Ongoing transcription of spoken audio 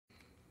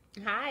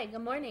Hi,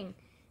 good morning.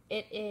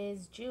 It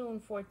is June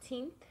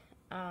 14th.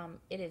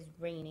 It is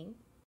raining.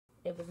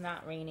 It was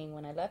not raining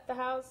when I left the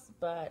house,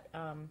 but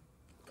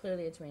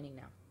clearly it's raining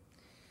now.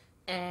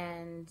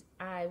 And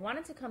I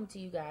wanted to come to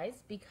you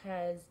guys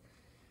because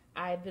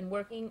I've been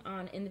working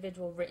on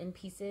individual written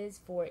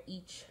pieces for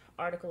each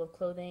article of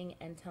clothing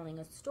and telling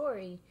a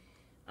story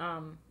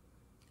um,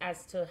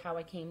 as to how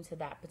I came to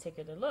that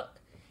particular look.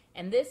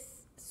 And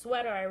this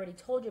sweater I already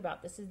told you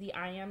about. This is the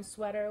I am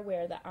sweater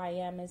where the I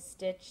am is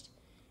stitched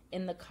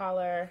in the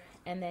collar,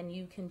 and then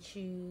you can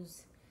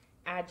choose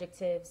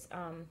adjectives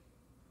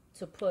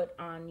to put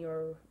on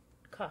your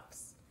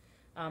cuffs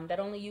that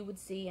only you would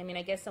see. I mean,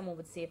 I guess someone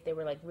would see if they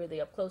were like really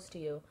up close to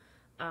you,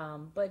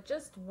 but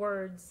just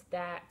words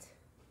that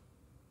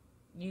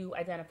you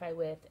identify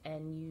with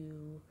and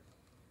you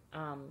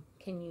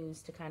can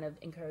use to kind of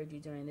encourage you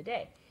during the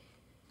day.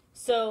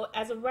 So,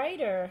 as a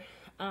writer,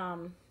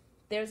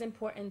 there's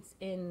importance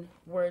in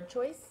word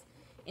choice,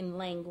 in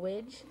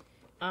language.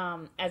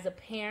 As a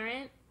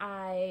parent,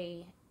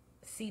 I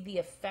see the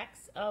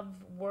effects of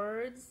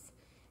words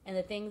and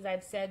the things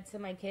I've said to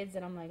my kids,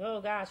 and I'm like,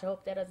 oh gosh, I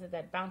hope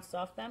that bounces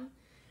off them.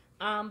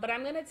 But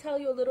I'm going to tell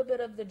you a little bit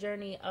of the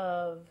journey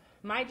of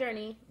my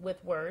journey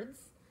with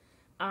words,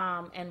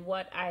 and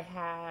what I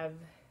have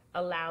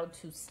allowed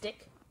to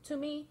stick to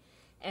me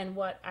and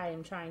what I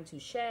am trying to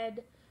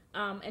shed.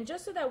 And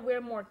just so that we're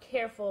more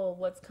careful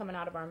what's coming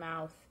out of our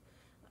mouth.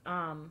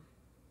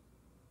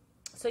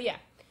 So yeah,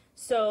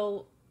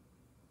 so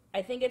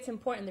I think it's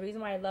important. The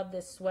reason why I love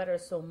this sweater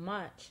so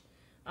much,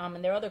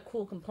 and there are other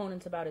cool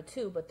components about it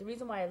too, but the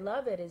reason why I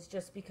love it is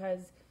just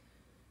because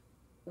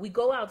we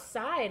go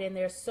outside and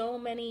there's so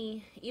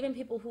many, even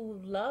people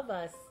who love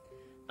us,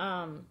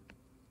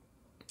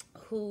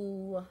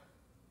 who,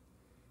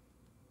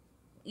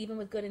 even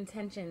with good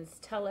intentions,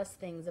 tell us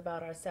things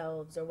about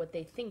ourselves or what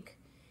they think.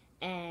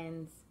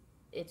 And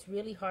it's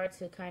really hard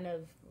to kind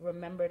of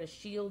remember to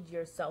shield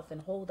yourself and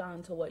hold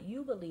on to what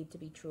you believe to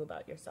be true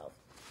about yourself.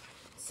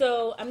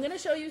 So I'm going to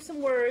show you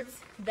some words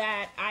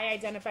that I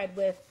identified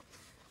with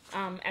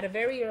at a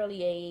very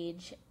early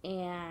age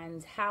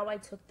and how I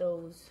took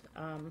those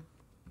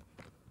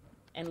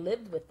and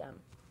lived with them.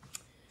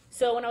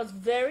 So when I was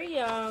very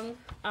young,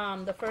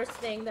 the first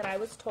thing that I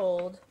was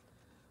told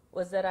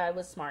was that I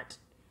was smart.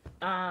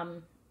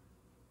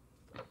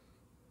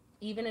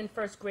 Even in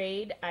first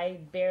grade, I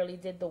barely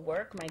did the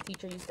work. My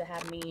teacher used to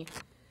have me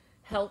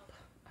help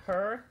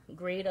her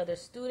grade other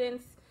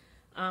students,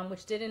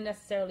 which didn't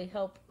necessarily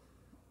help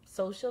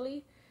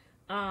socially.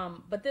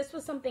 But this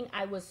was something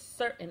I was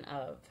certain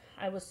of.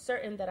 I was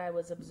certain that I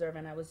was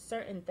observant. I was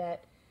certain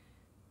that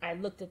I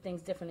looked at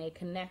things differently. I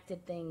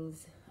connected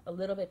things a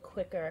little bit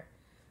quicker.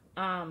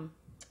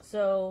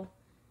 So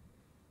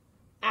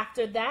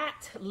after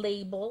that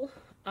label,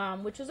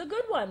 which was a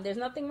good one, there's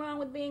nothing wrong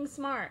with being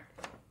smart.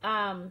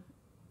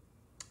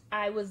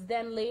 I was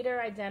then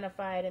later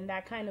identified, and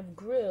that kind of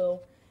grew.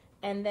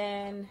 And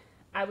then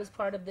I was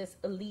part of this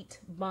elite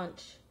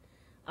bunch,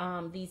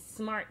 these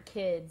smart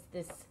kids,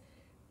 this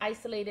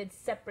isolated,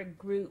 separate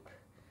group.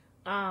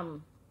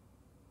 And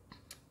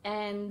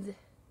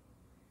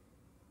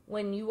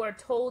when you are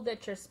told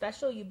that you're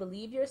special, you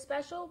believe you're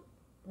special,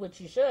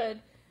 which you should.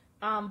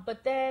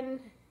 But then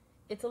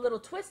it's a little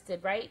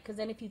twisted, right? Because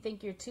then if you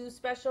think you're too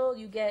special,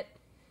 you get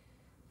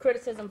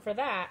criticism for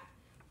that.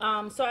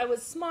 So I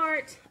was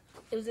smart.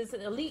 It was this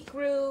elite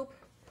group.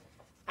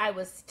 I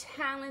was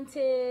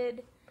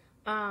talented,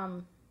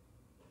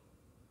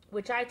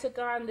 which I took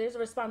on. There's a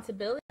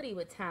responsibility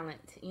with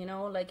talent. You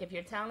know, like if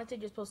you're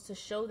talented, you're supposed to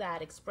show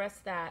that, express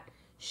that,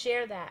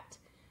 share that.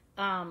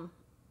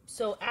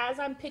 So as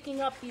I'm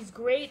picking up these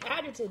great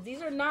adjectives,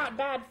 these are not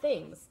bad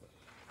things.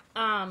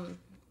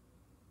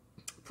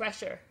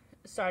 Pressure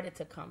started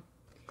to come.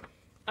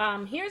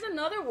 Here's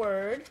another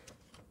word,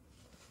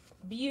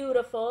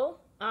 beautiful.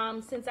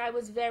 Since I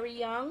was very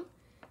young,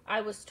 I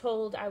was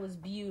told I was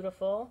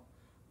beautiful.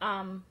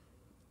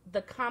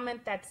 The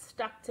comment that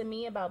stuck to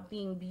me about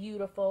being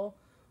beautiful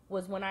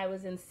was when I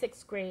was in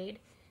 6th grade,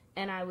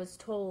 and I was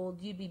told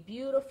you'd be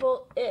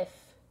beautiful if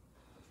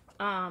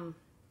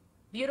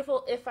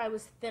I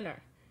was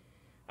thinner.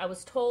 I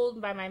was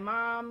told by my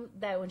mom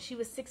that when she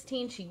was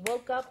 16, she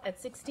woke up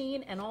at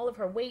 16 and all of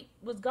her weight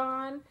was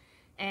gone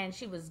and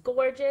she was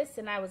gorgeous.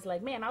 And I was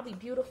like, man, I'll be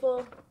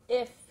beautiful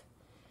if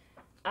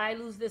I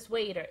lose this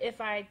weight or if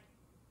I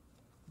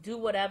do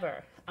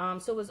whatever.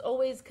 So it was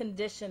always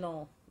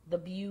conditional, the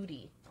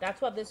beauty. That's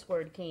what this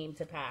word came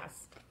to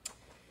pass.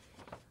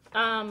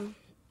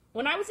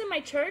 When I was in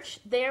my church,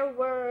 it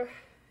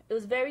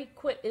was very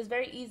quick, it was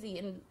very easy.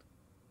 In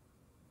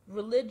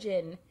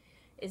religion,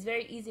 it's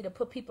very easy to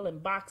put people in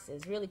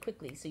boxes really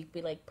quickly. So you could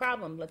be like,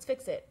 problem, let's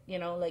fix it. You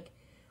know, like,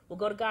 we'll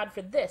go to God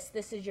for this.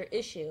 This is your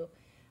issue.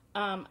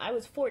 I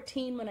was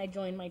 14 when I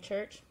joined my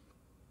church.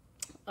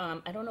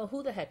 I don't know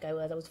who the heck I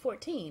was. I was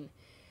 14.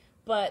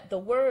 But the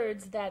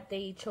words that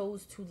they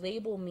chose to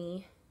label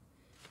me,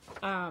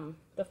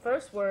 the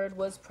first word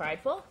was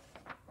prideful.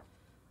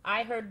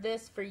 I heard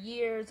this for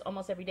years,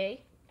 almost every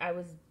day. I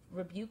was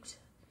rebuked.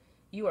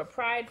 You are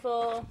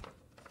prideful.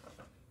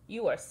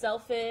 you are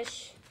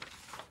selfish,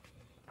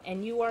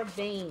 and you are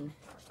vain.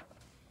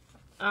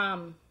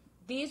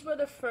 These were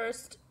the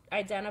first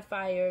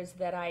identifiers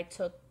that I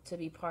took to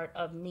be part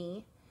of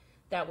me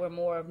that were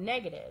more of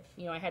negative.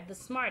 You know, I had the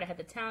smart, I had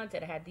the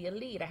talented, I had the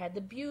elite, I had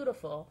the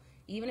beautiful,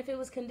 even if it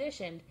was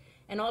conditioned.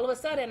 And all of a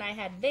sudden I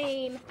had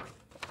vain,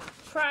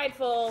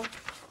 prideful,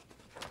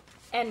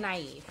 and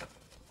naive.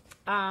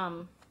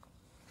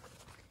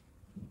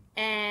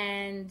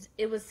 And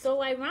it was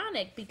so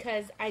ironic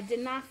because I did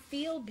not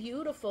feel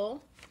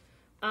beautiful.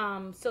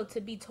 So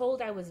to be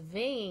told I was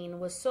vain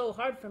was so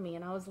hard for me.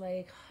 And I was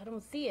like, I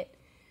don't see it.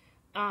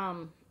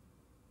 To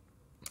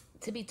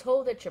be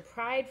told that you're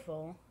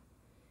prideful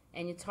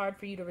and it's hard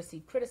for you to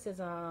receive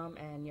criticism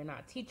and you're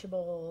not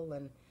teachable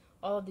and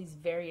all of these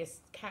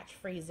various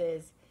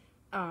catchphrases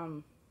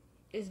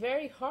is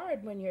very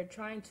hard when you're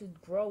trying to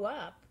grow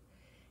up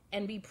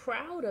and be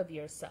proud of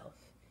yourself.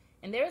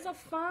 And there's a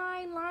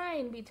fine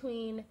line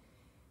between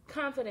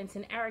confidence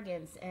and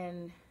arrogance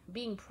and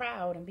being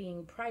proud and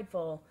being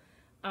prideful.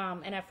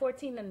 And at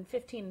 14 and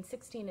 15 and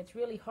 16, it's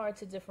really hard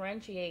to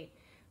differentiate.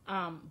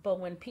 But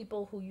when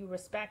people who you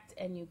respect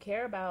and you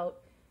care about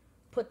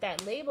put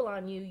that label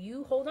on you,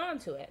 you hold on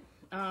to it.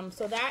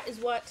 So that is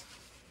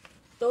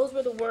those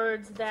were the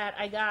words that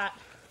I got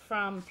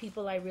from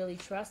people I really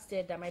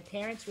trusted, that my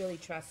parents really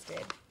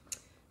trusted.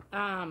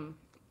 And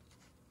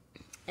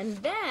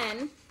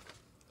then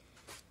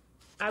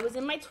I was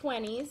in my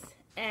 20s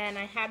and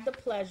I had the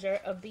pleasure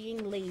of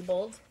being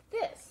labeled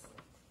this,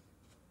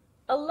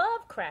 a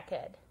love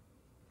crackhead.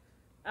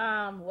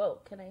 Whoa,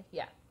 can I?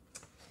 Yeah.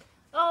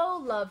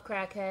 Oh, love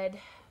crackhead.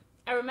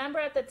 I remember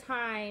at the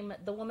time,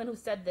 the woman who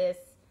said this,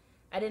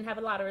 I didn't have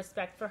a lot of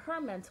respect for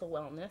her mental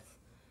wellness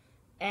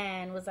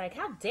and was like,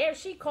 how dare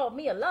she call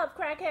me a love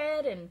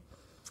crackhead? And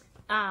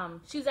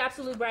she was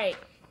absolutely right.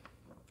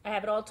 I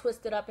have it all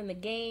twisted up in the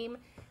game.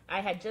 I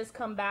had just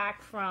come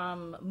back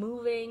from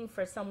moving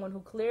for someone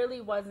who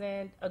clearly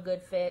wasn't a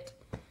good fit.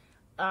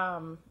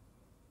 I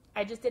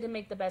just didn't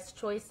make the best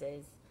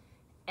choices.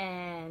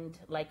 And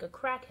like a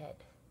crackhead,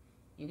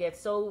 you get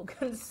so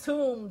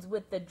consumed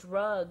with the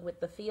drug, with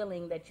the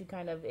feeling, that you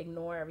kind of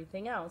ignore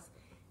everything else.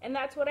 And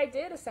that's what I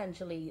did,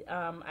 essentially.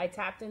 I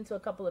tapped into a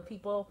couple of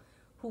people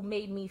who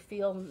made me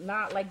feel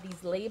not like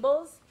these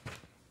labels,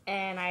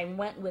 and I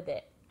went with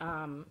it,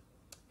 and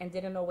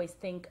didn't always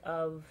think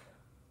of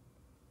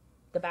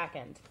the back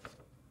end.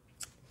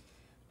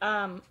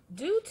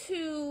 Due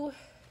to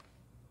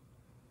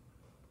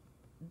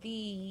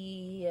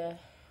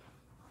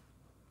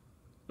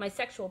my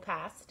sexual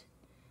past,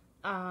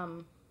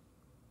 I'm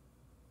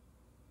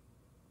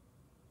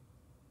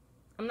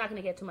not going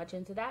to get too much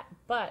into that,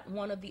 but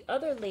one of the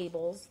other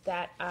labels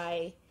that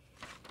I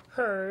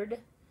heard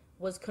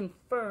was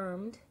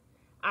confirmed,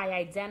 I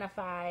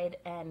identified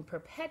and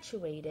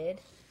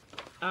perpetuated,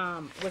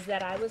 was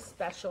that I was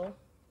special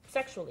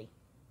sexually,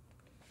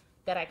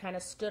 that I kind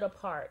of stood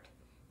apart.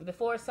 And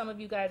before some of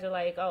you guys are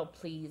like, oh,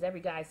 please,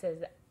 every guy says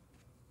that.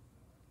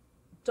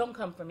 Don't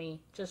come for me.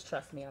 Just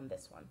trust me on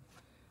this one.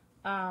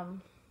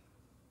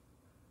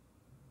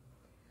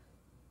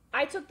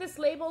 I took this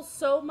label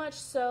so much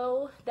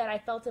so that I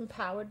felt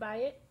empowered by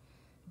it,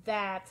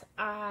 that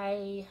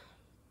I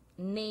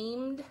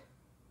named,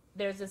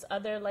 there's this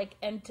other like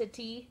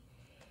entity,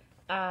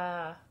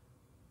 and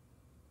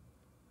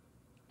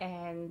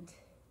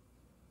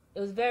it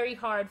was very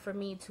hard for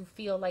me to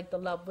feel like the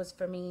love was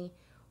for me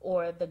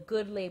or the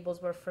good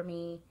labels were for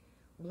me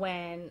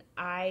when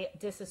I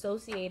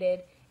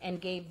disassociated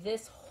and gave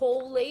this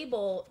whole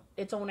label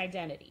its own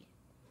identity.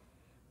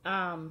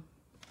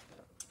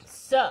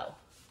 So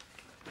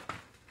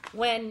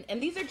and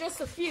these are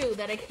just a few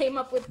that I came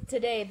up with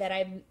today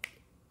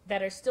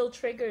that are still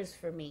triggers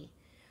for me.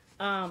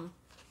 But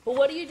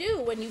what do you do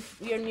when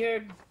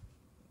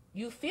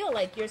you feel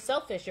like you're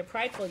selfish, you're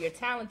prideful, you're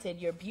talented,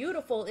 you're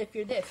beautiful if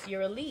you're this,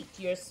 you're elite,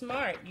 you're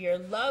smart, you're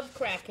love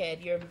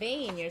crackhead, you're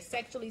vain, you're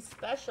sexually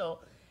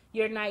special,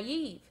 you're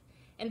naive.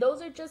 And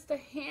those are just a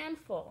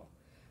handful.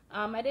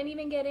 I didn't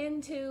even get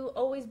into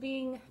always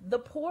being the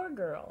poor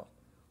girl.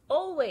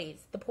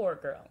 Always the poor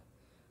girl.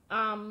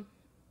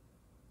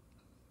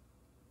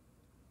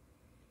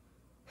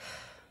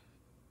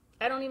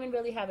 I don't even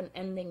really have an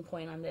ending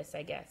point on this,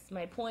 I guess.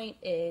 My point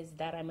is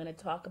that I'm going to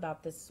talk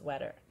about this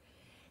sweater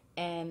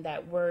and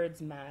that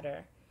words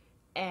matter.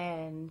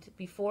 And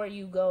before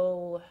you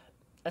go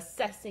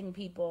assessing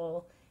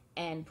people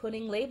and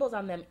putting labels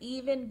on them,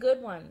 even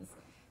good ones,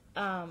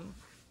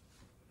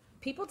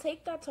 people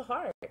take that to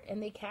heart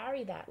and they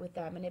carry that with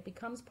them and it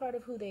becomes part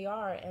of who they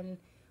are, and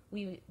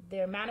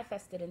they're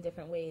manifested in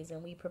different ways,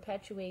 and we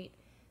perpetuate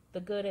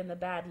the good and the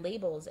bad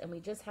labels, and we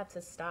just have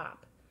to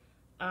stop.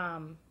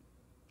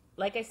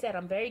 Like I said,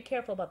 I'm very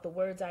careful about the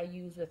words I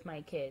use with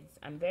my kids.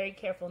 I'm very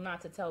careful not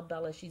to tell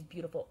Bella she's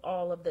beautiful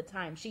all of the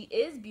time. She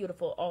is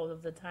beautiful all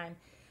of the time.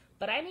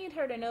 But I need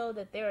her to know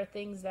that there are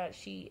things that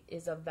she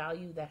is of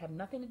value that have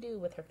nothing to do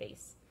with her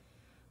face.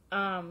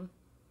 I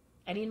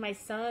need my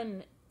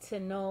son to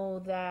know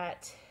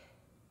that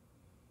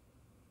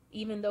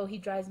even though he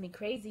drives me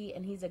crazy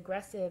and he's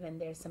aggressive and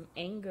there's some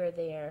anger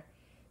there,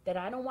 that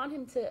I don't want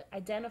him to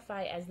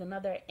identify as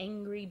another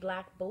angry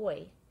black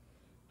boy.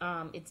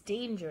 It's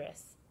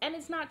dangerous. And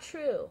it's not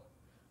true.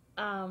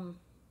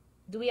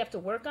 Do we have to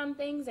work on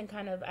things and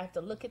kind of I have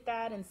to look at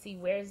that and see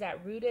where is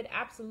that rooted?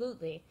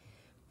 Absolutely.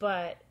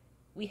 But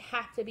we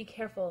have to be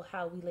careful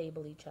how we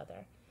label each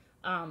other.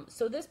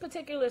 So this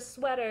particular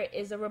sweater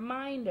is a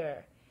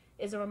reminder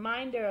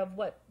of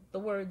what the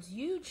words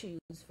you choose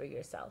for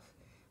yourself,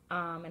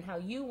 and how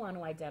you want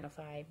to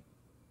identify.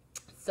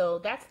 So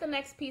that's the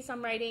next piece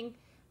I'm writing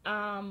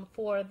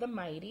for the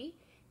Mighty.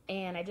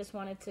 And I just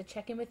wanted to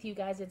check in with you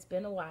guys. It's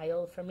been a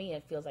while. For me,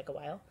 it feels like a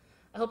while.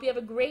 I hope you have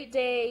a great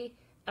day.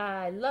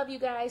 I love you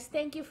guys.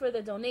 Thank you for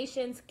the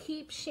donations.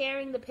 Keep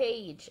sharing the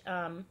page.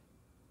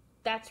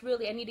 That's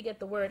really, I need to get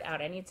the word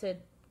out. I need to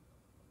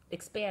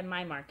expand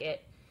my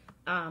market.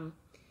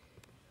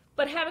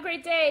 But have a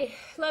great day.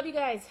 Love you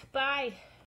guys. Bye.